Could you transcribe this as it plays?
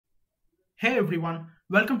Hey everyone,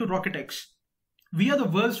 welcome to RocketX. We are the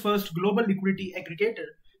world's first global liquidity aggregator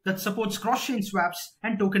that supports cross-chain swaps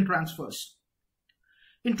and token transfers.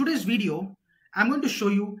 In today's video, I'm going to show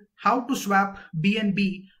you how to swap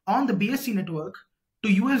BNB on the BSC network to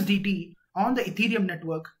USDT on the Ethereum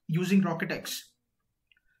network using RocketX.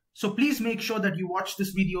 So please make sure that you watch this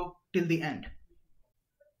video till the end.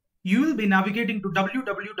 You will be navigating to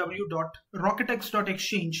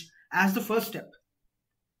www.RocketX.exchange as the first step.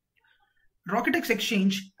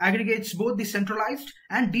 RocketX.exchange aggregates both the centralized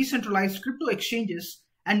and decentralized crypto exchanges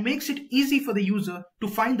and makes it easy for the user to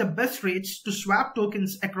find the best rates to swap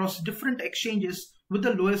tokens across different exchanges with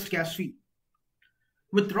the lowest gas fee.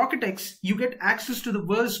 With RocketX, you get access to the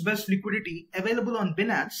world's best liquidity available on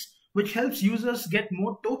Binance, which helps users get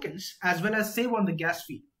more tokens as well as save on the gas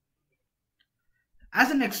fee. As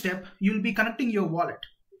a next step, you'll be connecting your wallet.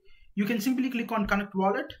 You can simply click on Connect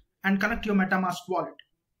Wallet and connect your MetaMask wallet.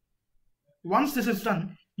 Once this is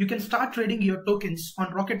done, you can start trading your tokens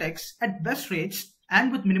on RocketX at best rates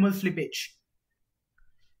and with minimal slippage.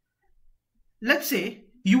 Let's say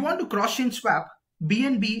you want to cross-chain swap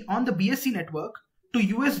BNB on the BSC network to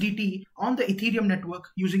USDT on the Ethereum network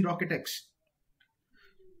using RocketX.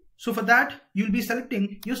 So for that, you'll be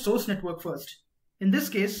selecting your source network first. In this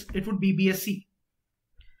case, it would be BSC.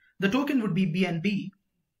 The token would be BNB.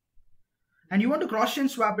 And you want to cross-chain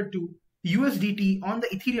swap it to USDT on the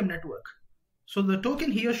Ethereum network. So the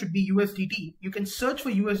token here should be USDT. You can search for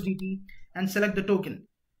USDT and select the token.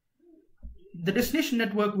 The destination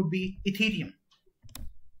network would be Ethereum.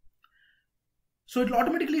 So it will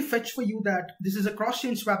automatically fetch for you that this is a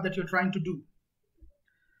cross-chain swap that you're trying to do.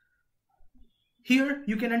 Here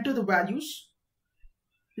you can enter the values.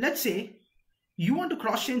 Let's say you want to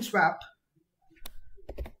cross-chain swap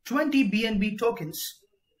 20 BNB tokens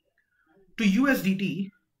to USDT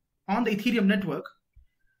on the Ethereum network.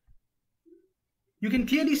 You can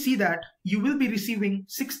clearly see that you will be receiving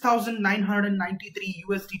 6,993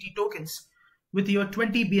 USDT tokens with your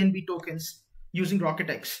 20 BNB tokens using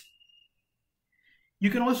RocketX.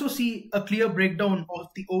 You can also see a clear breakdown of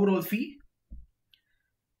the overall fee.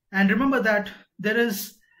 And remember that there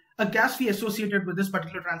is a gas fee associated with this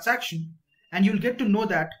particular transaction, and you'll get to know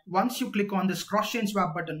that once you click on this cross-chain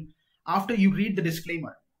swap button after you read the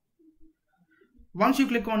disclaimer. Once you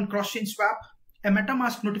click on cross-chain swap, a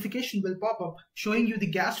MetaMask notification will pop up showing you the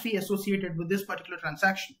gas fee associated with this particular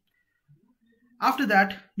transaction. After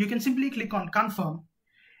that, you can simply click on confirm,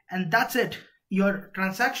 and that's it. Your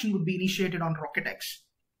transaction would be initiated on RocketX.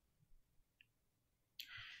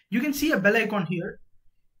 You can see a bell icon here.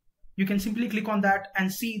 You can simply click on that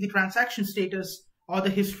and see the transaction status or the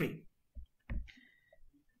history.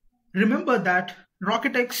 Remember that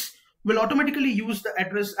RocketX will automatically use the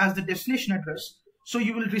address as the destination address, so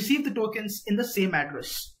you will receive the tokens in the same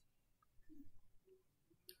address.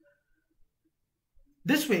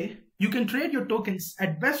 This way, you can trade your tokens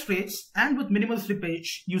at best rates and with minimal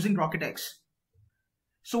slippage using RocketX.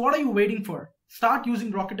 So what are you waiting for? Start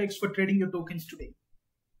using RocketX for trading your tokens today.